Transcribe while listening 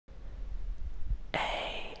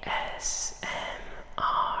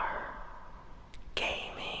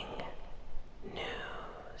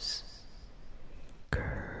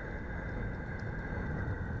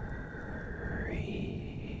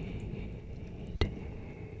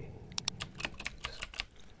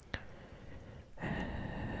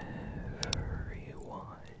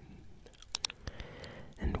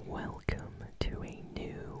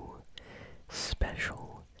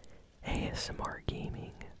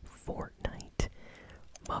Fortnite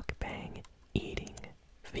mukbang eating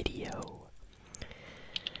video.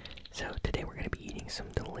 So today we're going to be eating some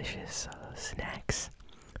delicious snacks.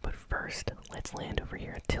 But first, let's land over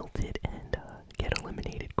here at Tilted and get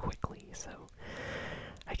eliminated quickly so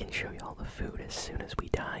I can show you all the food as soon as we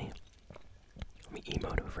die. Let me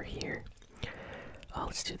emote over here.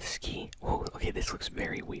 Let's do the ski. Whoa, okay, this looks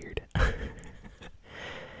very weird.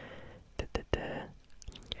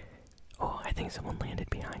 Oh, I think someone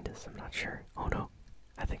landed behind us. I'm not sure. Oh no,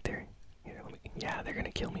 I think they're here. Yeah, they're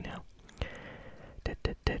gonna kill me now.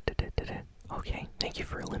 Okay, thank you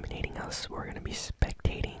for eliminating us. We're gonna be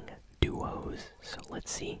spectating duos. So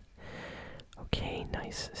let's see. Okay,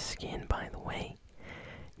 nice skin by the way.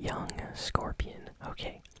 Young scorpion.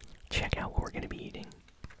 Okay, check out what we're gonna be eating.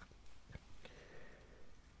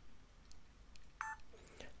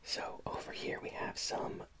 So over here we have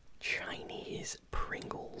some Chinese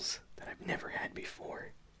Pringles that I've never had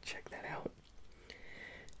before. Check that out.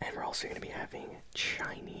 And we're also going to be having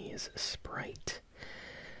Chinese Sprite.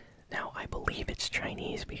 Now, I believe it's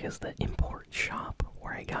Chinese because the import shop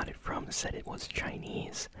where I got it from said it was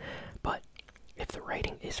Chinese. But if the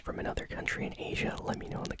writing is from another country in Asia, let me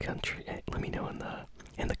know in the country. Let me know in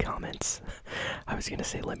the comments. I was going to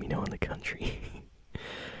say let me know in the country.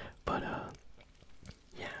 But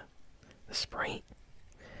yeah, the Sprite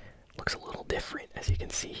looks a little different, as you can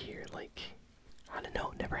see here. Like, I don't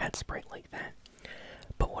know, never had Sprite like that.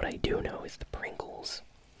 But what I do know is the Pringles,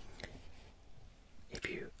 if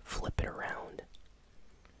you flip it around,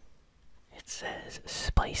 it says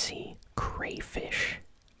spicy crayfish.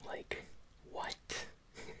 Like, what?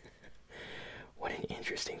 What an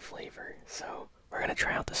interesting flavor. So, we're gonna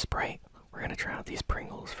try out the Sprite. We're gonna try out these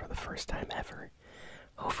Pringles for the first time ever.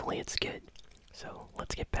 Hopefully it's good. So,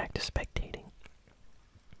 let's get back to spectating.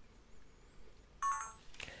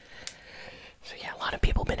 So yeah, a lot of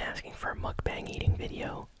people have been asking for a mukbang eating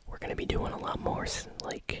video. We're going to be doing a lot more,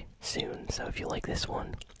 like, soon. So if you like this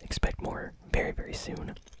one, expect more very, very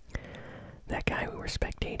soon. That guy we were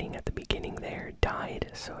spectating at the beginning there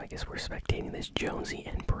died, so I guess we're spectating this Jonesy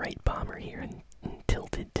and Bright Bomber here in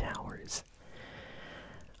Tilted Towers.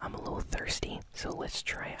 I'm a little thirsty, so let's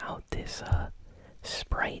try out this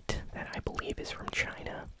Sprite that I believe is from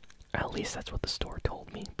China. At least that's what the store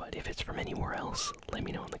told me, but if it's from anywhere else, let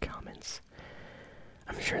me know in the comments.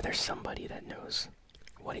 I'm sure there's somebody that knows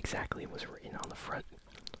what exactly was written on the front.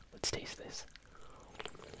 Let's taste this.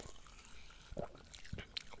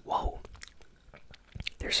 Whoa.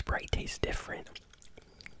 Their Sprite tastes different.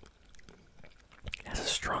 It has a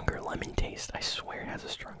stronger lemon taste. I swear it has a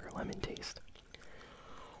stronger lemon taste.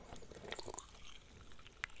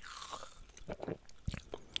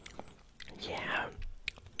 Yeah.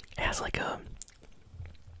 It has like a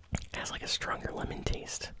stronger lemon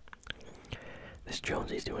taste. This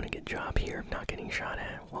Jonesy's doing a good job here of not getting shot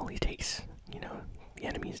at while he takes, you know, the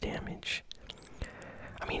enemy's damage.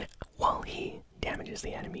 I mean, while he damages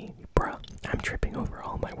the enemy, bruh, I'm tripping over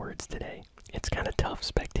all my words today. It's kind of tough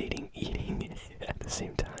spectating eating at the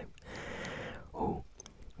same time. Oh,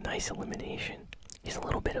 nice elimination. He's a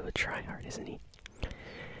little bit of a tryhard, isn't he?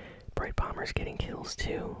 Bright Bomber's getting kills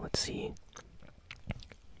too. Let's see.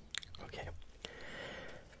 Okay.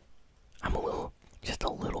 I'm just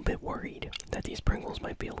a little bit worried that these Pringles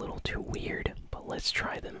might be a little too weird, but let's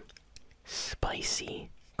try them.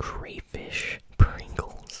 Spicy Crayfish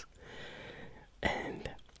Pringles. And,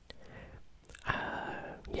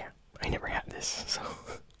 yeah, I never had this, so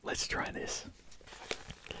let's try this.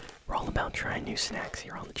 We're all about trying new snacks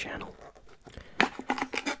here on the channel.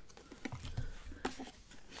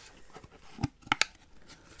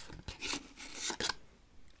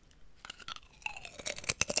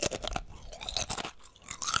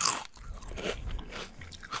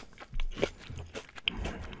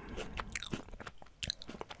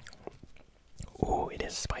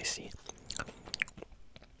 Spicy.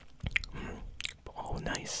 Oh,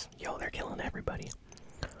 nice. Yo, they're killing everybody.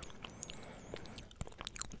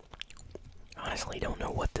 Honestly, don't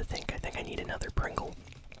know what to think. I think I need another Pringle.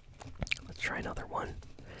 Let's try another one.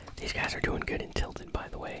 These guys are doing good in Tilted, by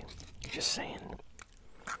the way. Just saying.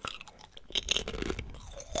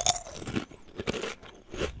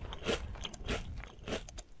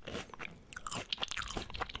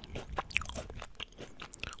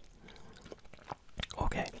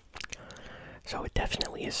 So it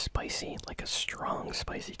definitely is spicy, like a strong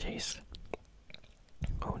spicy taste.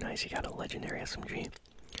 Oh nice, you got a legendary SMG.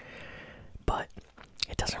 But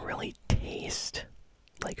it doesn't really taste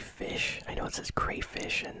like fish. I know it says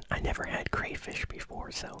crayfish, and I never had crayfish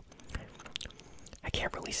before, so I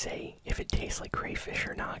can't really say if it tastes like crayfish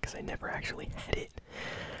or not, because I never actually had it.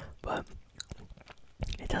 But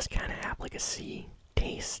it does kind of have like a sea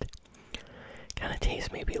taste. Kind of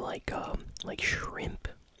tastes maybe like shrimp,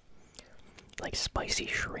 like spicy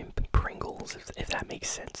shrimp Pringles, if that makes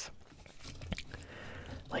sense.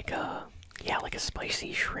 Like yeah, like a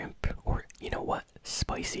spicy shrimp, or you know what,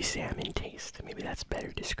 spicy salmon taste. Maybe that's a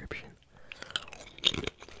better description.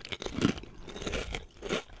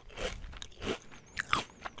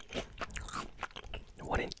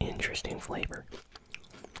 What an interesting flavor.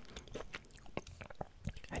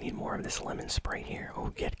 I need more of this lemon Sprite here. Oh,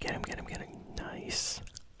 get him. Nice.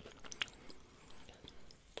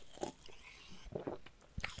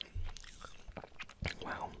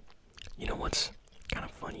 Wow. You know what's kind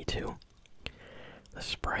of funny too? The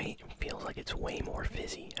Sprite feels like it's way more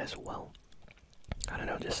fizzy as well. I don't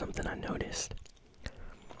know, just something I noticed.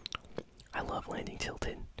 I love landing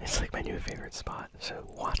tilted. It's like my new favorite spot. So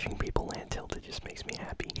watching people land tilted just makes me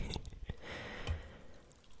happy.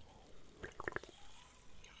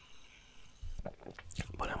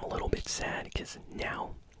 But I'm a little bit sad because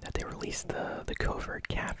now that they released the covert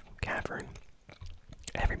cavern,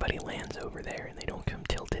 everybody lands over there and they don't come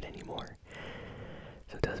tilted anymore.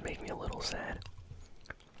 So it does make me a little sad.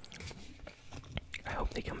 I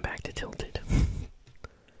hope they come back to tilted.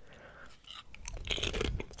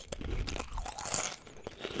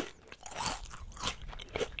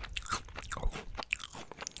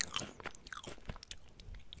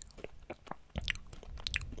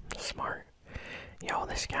 Smart. Yo,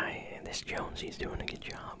 this guy, this Jones, he's doing a good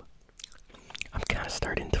job. I'm kind of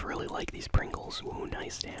starting to really like these Pringles. Ooh,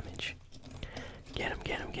 nice damage. Get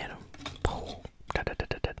him. Pull.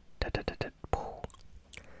 Pull.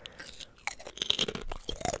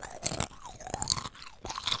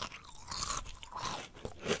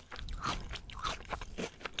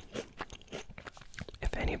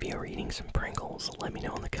 If any of you are eating some Pringles, let me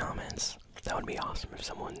know in the comments. That would be awesome if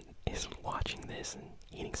someone is watching this and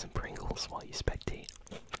eating some Pringles while you spectate.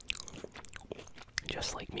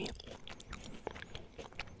 Just like me.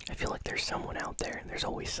 I feel like there's someone out there, and there's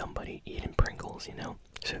always somebody eating Pringles, you know?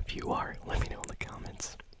 So if you are, let me know in the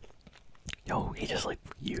comments. Yo, he just like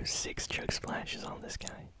used 6 chug splashes on this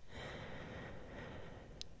guy.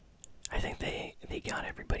 I think they got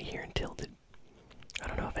everybody here and tilted. I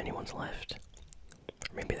don't know if anyone's left.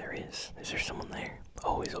 Or maybe there is. Is there someone there?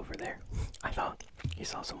 Oh, he's over there. I thought he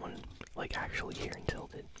saw someone like actually here and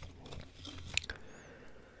tilted.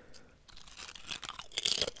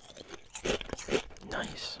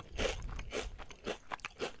 Nice.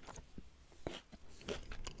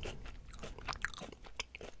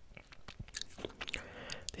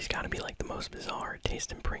 These gotta be like the most bizarre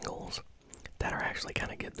tasting Pringles that are actually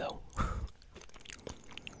kind of good though.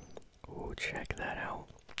 Ooh, check that out.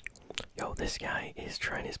 Yo, this guy is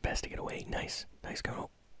trying his best to get away. Nice go.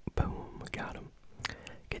 Boom, got him.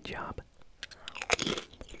 Good job.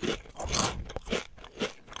 Oh no.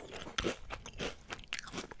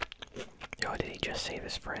 Yo, did he just save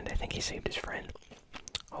his friend? I think he saved his friend.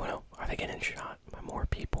 Oh no, are they getting shot by more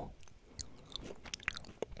people?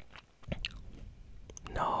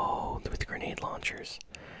 No, with grenade launchers.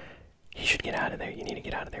 You should get out of there. You need to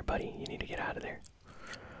get out of there, buddy. You need to get out of there.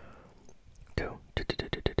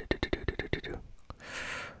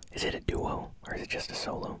 Is it a duo or is it just a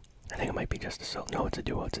solo? I think it might be just a solo. No, it's a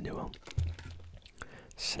duo.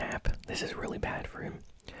 Snap. This is really bad for him.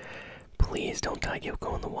 Please don't die.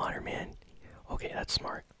 Go in the water, man. Okay, that's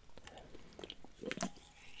smart.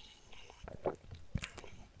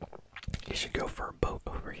 You should go for a boat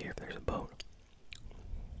over here if there's a boat.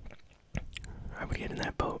 I would get in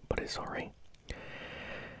that boat, but it's alright.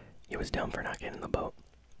 He was dumb for not getting in the boat.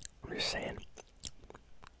 I'm just saying.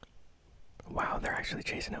 Wow, they're actually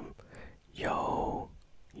chasing him. Yo,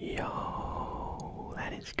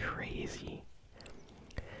 that is crazy.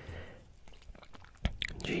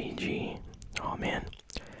 GG. Oh man.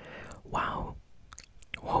 Wow.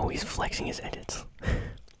 Whoa, he's flexing his edits.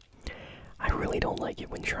 I really don't like it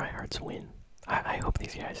when tryhards win. I hope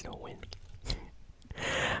these guys don't win.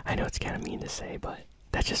 I know it's kind of mean to say, but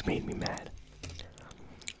that just made me mad.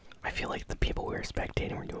 I feel like the people we were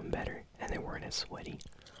spectating were doing better, and they weren't as sweaty.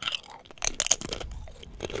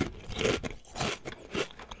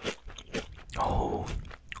 Oh,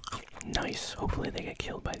 nice. Hopefully they get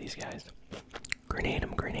killed by these guys. Grenade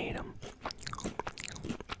him.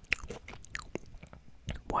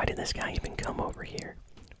 Why did this guy even come over here?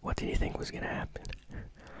 What did he think was gonna happen?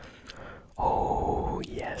 Oh,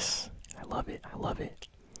 yes. I love it.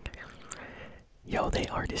 Yo, they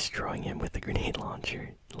are destroying him with the grenade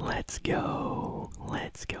launcher. Let's go.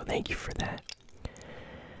 Thank you for that.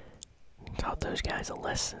 Taught those guys a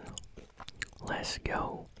lesson. Let's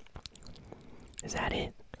go. Is that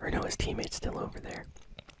it? Or no, his teammate's still over there.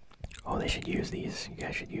 Oh, they should use these. You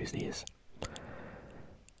guys should use these.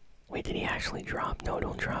 Wait, did he actually drop? No,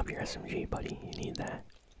 don't drop your SMG, buddy. You need that.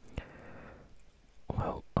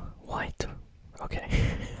 Well, what? Okay.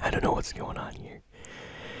 I don't know what's going on here.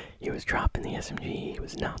 He was dropping the SMG. He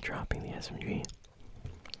was not dropping the SMG.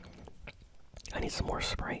 I need some more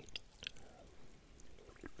Sprite.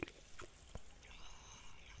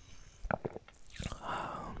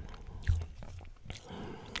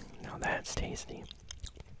 Now that's tasty.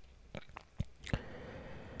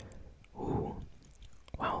 Ooh.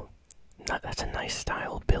 Wow. That's a nice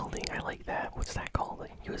style building. I like that. What's that called?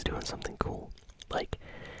 Like, he was doing something cool. Like,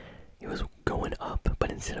 he was going up,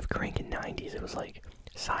 but instead of cranking 90s, it was like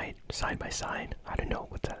side by side. I don't know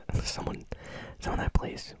what that. Someone that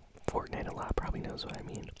plays Fortnite a lot probably knows what I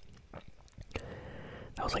mean.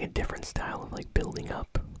 That was like a different style of like building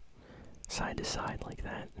up side to side like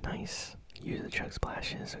that. Nice. Use the chug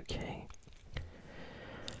splashes. Okay.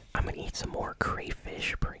 I'm gonna eat some more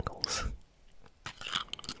Crayfish Pringles.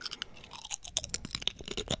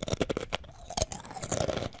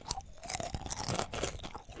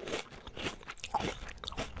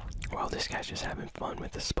 Well, this guy's just having fun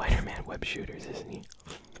with the Spider-Man web shooters, isn't he?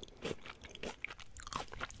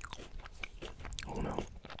 Oh no.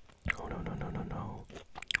 Oh no, no, no, no, no.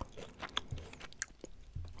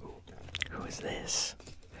 Who is this?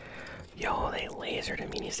 Yo, they lasered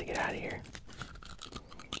him. He needs to get out of here.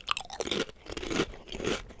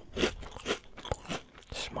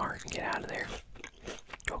 Smart, get out of there.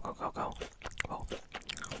 Go, go, go, go. Oh.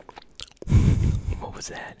 What was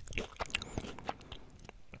that?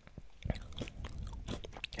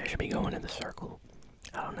 I should be going in the circle.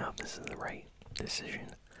 I don't know if this is the right decision.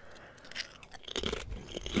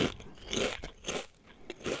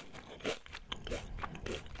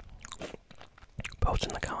 Post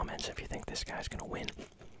in the comments if you think this guy's gonna win.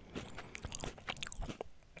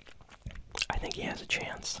 I think he has a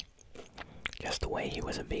chance. Just the way he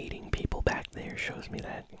was evading people back there shows me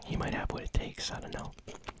that he might have what it takes. I don't know.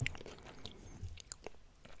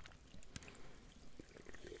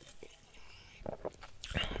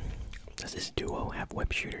 Does this duo have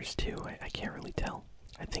web shooters too? I can't really tell.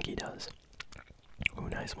 I think he does. Oh,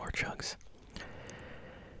 nice, more chugs.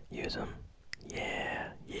 Use them. Yeah,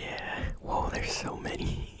 yeah. Whoa, there's so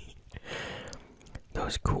many.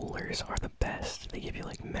 Those coolers are the best. They give you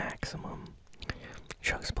like maximum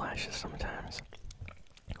chug splashes sometimes.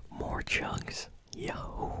 More chugs.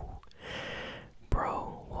 Yo.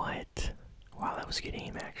 Bro, what? Wow, that was a good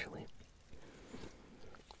aim actually.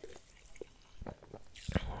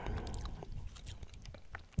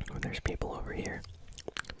 Oh, there's people over here.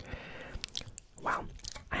 Wow.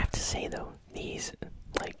 I have to say though, these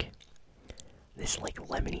this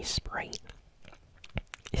lemony Sprite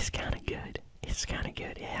is kind of good. It's kind of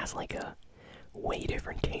good. It has like a way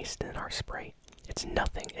different taste than our Sprite. It's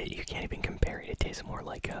nothing. You can't even compare it. It tastes more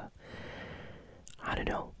like I don't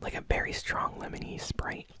know, like a very strong lemony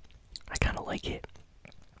Sprite. I kind of like it,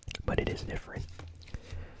 but it is different.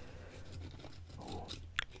 Ooh.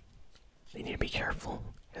 They need to be careful.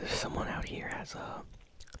 If someone out here has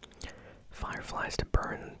fireflies to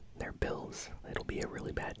burn their bills, it'll be a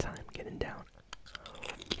really bad time getting down.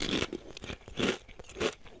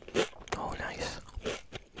 Oh, nice.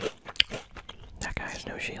 That guy has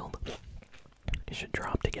no shield. You should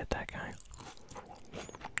drop to get that guy.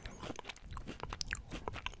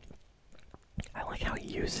 I like how he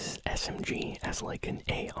uses SMG as like an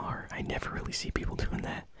AR. I never really see people doing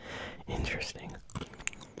that. Interesting.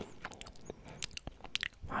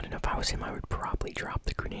 I don't know, if I was him, I would probably drop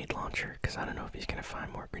the grenade launcher, because I don't know if he's going to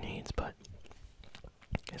find more grenades, but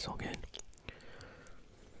it's all good.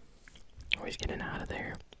 Oh, he's getting out of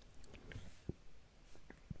there.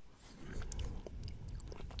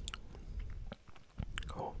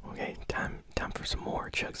 Cool. Okay, time for some more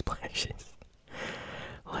chug splashes.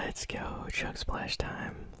 Let's go, chug splash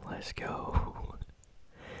time. Let's go.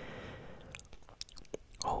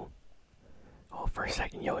 Oh, for a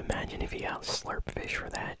second, yo, imagine if he got slurp fish for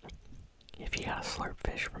that. If he got a slurp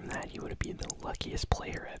fish from that, he would have been the luckiest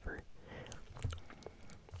player ever.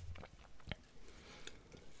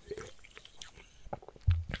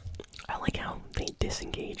 I like how they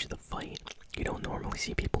disengage the fight. You don't normally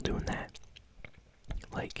see people doing that.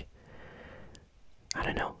 Like, I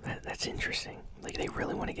don't know, that's interesting. Like, they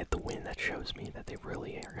really want to get the win. That shows me that they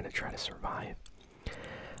really are going to try to survive.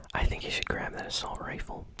 I think he should grab that assault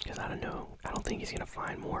rifle, because I don't know, I don't think he's going to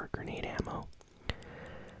find more grenade ammo.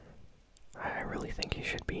 I really think he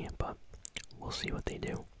should be, but we'll see what they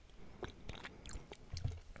do.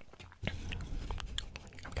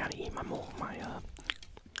 I've got to eat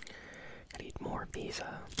gotta eat more of these,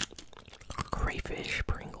 Crayfish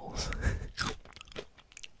Pringles.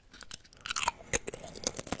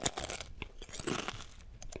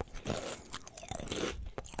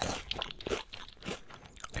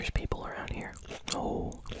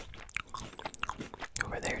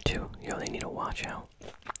 watch out.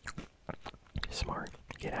 Smart.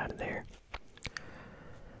 Get out of there.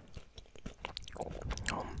 Oh,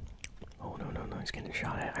 no, he's getting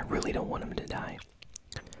shot at. I really don't want him to die.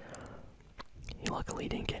 He luckily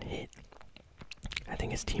didn't get hit. I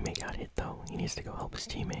think his teammate got hit, though. He needs to go help his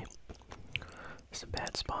teammate. It's a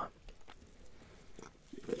bad spot.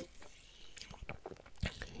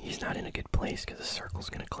 He's not in a good place because the circle's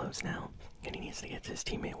gonna close now. And he needs to get to his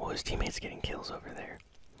teammate. Well, his teammate's getting kills over there.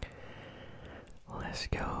 Let's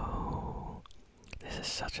go. This is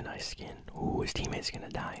such a nice skin. Ooh, his teammate's gonna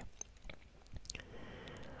die.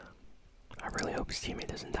 I really hope his teammate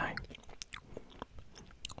doesn't die.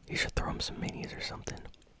 You should throw him some minis or something.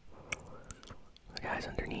 The guy's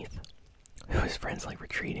underneath. His friend's like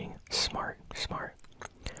retreating. Smart.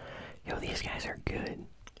 Yo, these guys are good.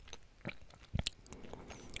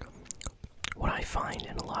 What I find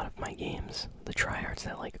in a lot of my games, the tryhards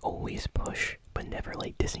that like always push but never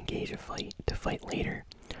like disengage a fight to fight later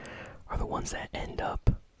are the ones that end up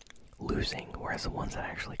losing, whereas the ones that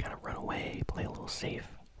actually kind of run away, play a little safe,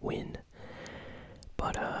 win.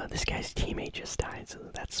 But this guy's teammate just died, so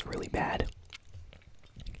that's really bad.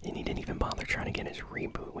 And he didn't even bother trying to get his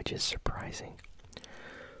reboot, which is surprising.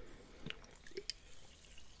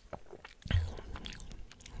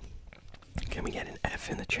 Can we get an F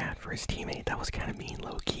in the chat for his teammate? That was kind of mean,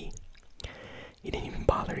 low-key. He didn't even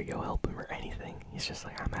bother to go help him or anything. He's just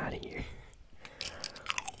like, I'm out of here.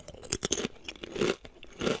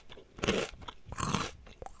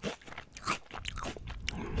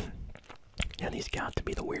 Yeah, these got to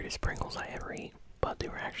be the weirdest Pringles I ever ate, but they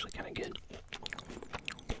were actually kind of good.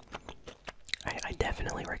 I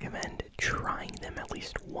definitely recommend trying them at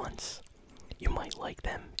least once. You might like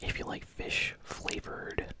them if you like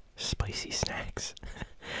fish-flavored spicy snacks.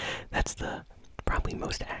 That's the probably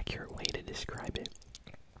most accurate way to describe it.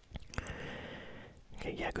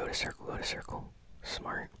 Okay, yeah, go to circle.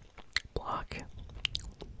 Smart. Block.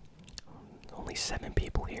 Only 7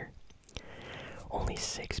 people here. Only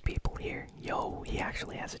 6 people here. Yo, he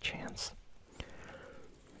actually has a chance.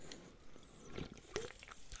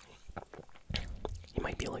 He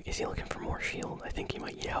might be like, is he looking for more shield? I think he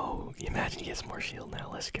might. Yo, imagine he gets more shield now.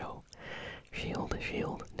 Let's go. Shield,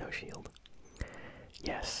 no shield.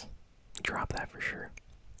 Yes. Drop that for sure.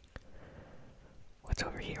 What's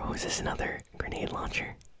over here? Oh, is this another grenade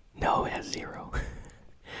launcher? No, it has 0.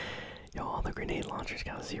 Yo, all the grenade launchers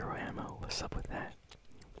got 0 ammo. What's up with that?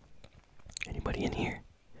 Anybody in here?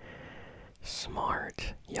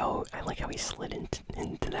 Smart. Yo, I like how he slid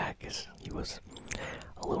into that because he was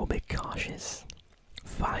a little bit cautious.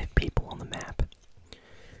 5 people on the map.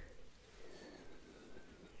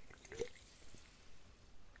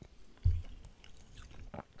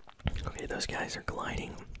 Okay, those guys are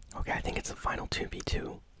gliding. Okay, I think it's the final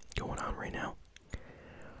 2v2 going on right now.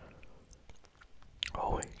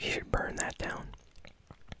 Oh, he should burn that down.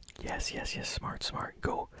 Yes, smart.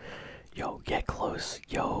 Go. Yo, get close.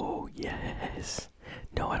 Yo, yes.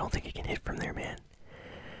 No, I don't think it can hit from there, man.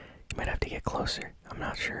 You might have to get closer. I'm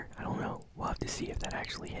not sure. I don't know. We'll have to see if that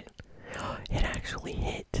actually hit. It actually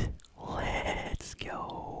hit. Let's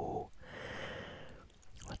go.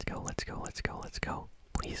 Let's go.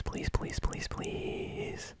 Please.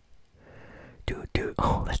 Dude.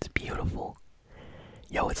 Oh, that's beautiful.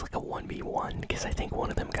 Yo, it's like a 1v1 because I think one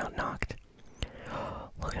of them got knocked.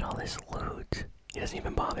 Look at all this loot. He doesn't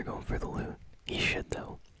even bother going for the loot. He should,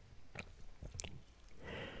 though.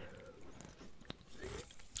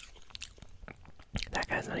 That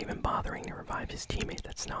guy's not even bothering to revive his teammate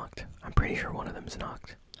that's knocked. I'm pretty sure one of them's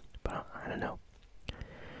knocked. But I don't know.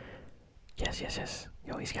 Yes.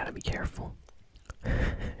 Yo, he's gotta be careful.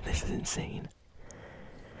 This is insane.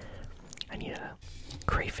 I need a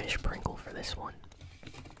Crayfish Pringle for this one.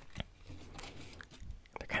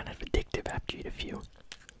 They're kind of addictive after you eat a few.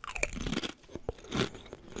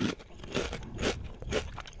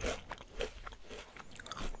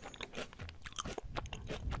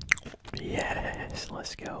 Yes,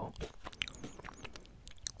 let's go.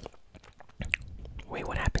 Wait,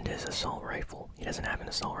 what happened to his assault rifle? He doesn't have an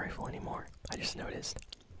assault rifle anymore. I just noticed.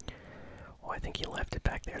 Oh, I think he left it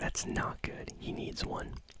back there. That's not good. He needs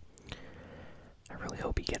one. I really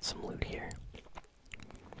hope he gets some loot here.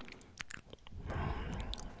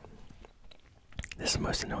 This is the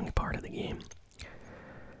most annoying part of the game.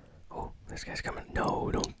 Oh, this guy's coming.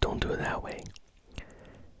 No, don't do it that way.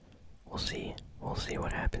 We'll see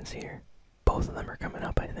what happens here. Both of them are coming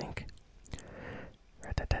up, I think.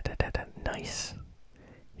 Nice.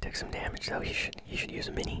 He took some damage though. He should use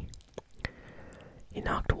a mini. He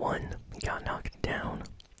knocked one. He got knocked down.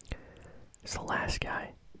 It's the last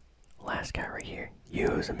guy. Last guy right here.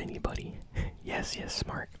 Use a mini, buddy. Yes,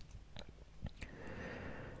 smart.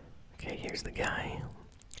 Here's the guy.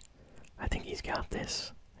 I think he's got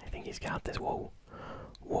this. I think he's got this. Whoa.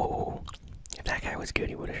 Whoa. If that guy was good,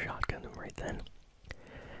 he would have shotgunned him right then.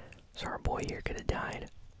 So our boy here could have died.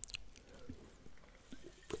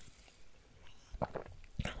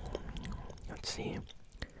 Let's see.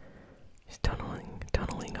 He's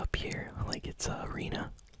tunneling up here like it's an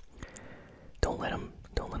arena. Don't let him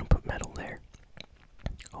put metal there.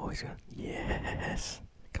 Oh, he's gonna. Yes.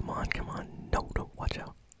 Come on, come on. No, watch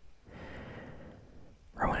out.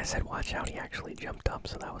 Right when I said watch out, he actually jumped up,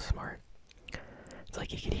 so that was smart. It's like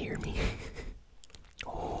he could hear me.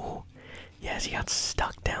 Oh, yes, he got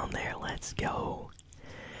stuck down there. Let's go.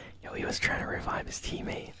 Yo, he was trying to revive his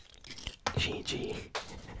teammate. GG.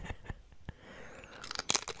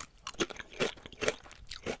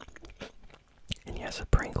 And yes, a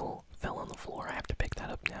Pringle fell on the floor. I have to pick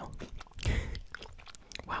that up now.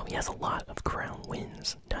 Wow, he has a lot of crown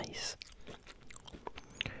wins. Nice.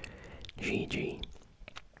 GG.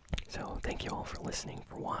 So, thank you all for listening,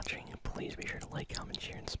 for watching. Please be sure to like, comment,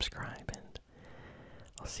 share, and subscribe. And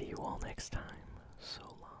I'll see you all next time. So